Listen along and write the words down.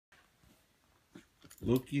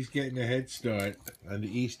Loki's getting a head start on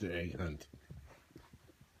the Easter egg hunt.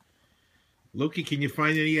 Loki, can you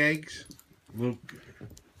find any eggs? Luke,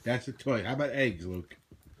 that's a toy. How about eggs, Luke?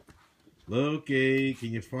 Loki,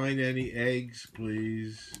 can you find any eggs,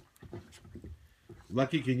 please?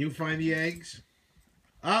 Lucky, can you find the eggs?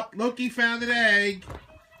 Up, Loki found an egg.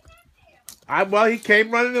 Well, he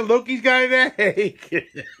came running and Loki's got an egg.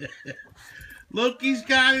 Loki's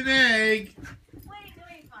got an egg.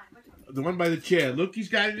 The one by the chair. Loki's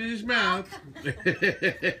got it in his mouth.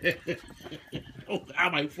 Oh, ow,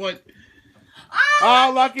 my foot.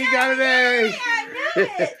 Oh, Lucky got an egg. I knew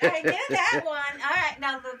it. I knew that one. All right,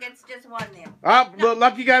 now, Luke, it's just one there. Oh, look,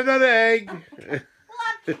 Lucky got another egg.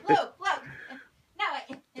 Look. No,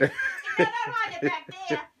 don't hide it back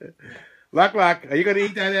there. Luck, are you going to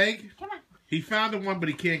eat that egg? Come on. He found the one, but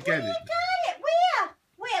he can't get it. You got it.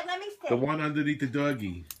 Where? Let me see. The one underneath the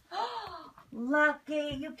doggy.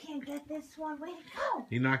 Lucky, you can't get this one. Where'd it go?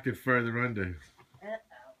 He knocked it further under.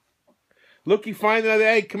 Uh-oh. Looky, find another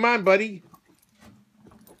egg. Come on, buddy.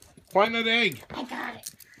 Find another egg. I got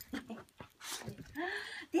it.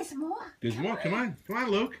 There's more. There's more. Come on,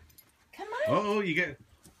 Luke. Come on. Oh, you get.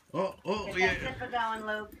 Oh, Get yeah. that zipper going,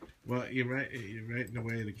 Luke. Well, you're right in the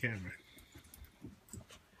way of the camera.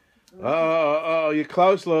 Oh, you're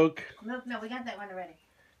close, Luke. Luke, no, we got that one already.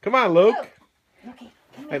 Come on, Luke. Okay,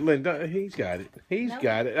 come Hey, here. Linda, he's got it. He's Nope.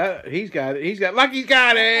 got it. Lucky's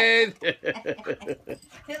got it. Too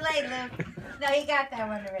late, Luke. No, he got that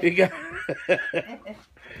one already. He got.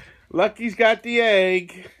 Lucky's got the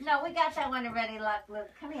egg. No, we got that one already, Luke.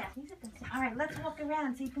 Come here. These are good. All right, let's walk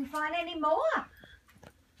around see if we can find any more.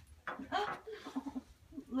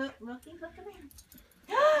 Looky, look around.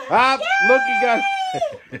 Lucky got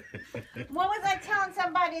it. What was I telling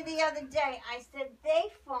somebody the other day? I said they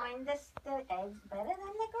find the eggs better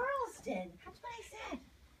than the girls did. That's what I said.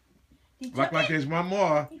 He Look like there's one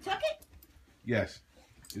more. You took it? Yes.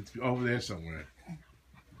 It's over there somewhere.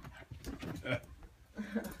 All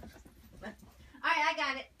right, I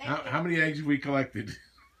got it. How many eggs have we collected?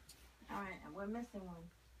 All right, we're missing one.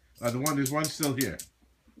 There's one still here.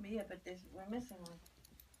 Yeah, but we're missing one.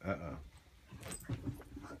 Uh-oh.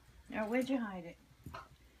 Now, where'd you hide it?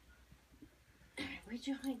 Where'd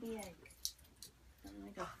you hide the egg? I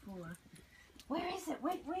got 4. Where is it?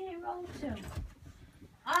 Where did it roll to?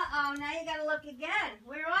 Uh-oh, now you gotta look again.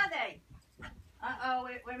 Where are they? Uh-oh,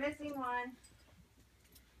 we're missing one.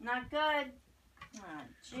 Not good. Oh,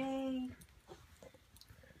 gee.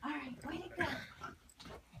 All right, where'd it go?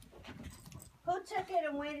 Who took it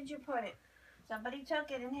and where did you put it? Somebody took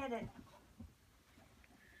it and hid it.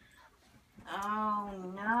 Oh,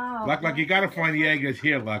 no. Luck, you gotta find the egg that's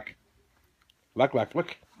here, Luck. Luck,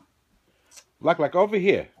 look. Luck, over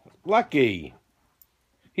here. Lucky.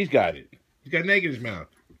 He's got it. He's got an egg in his mouth.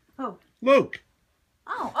 Who? Luke.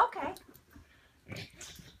 Oh, okay.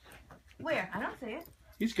 Where? I don't see it.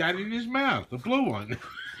 He's got it in his mouth. The blue one.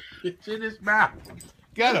 It's in his mouth.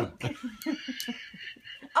 Get him.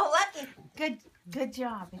 Oh, Lucky. Good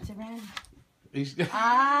job. It's around.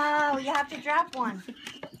 Oh, you have to drop one.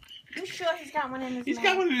 You sure he's got one in his mouth? He's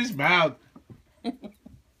got one in his mouth.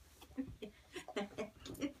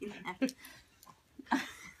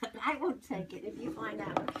 I won't take it if you find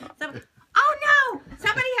out. Oh, no!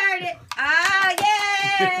 Somebody heard it.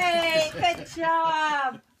 Yay! Good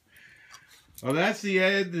job. Well, that's the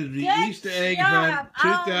end of the Good Easter egg job.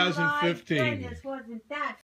 hunt 2015. Oh, my goodness, wasn't that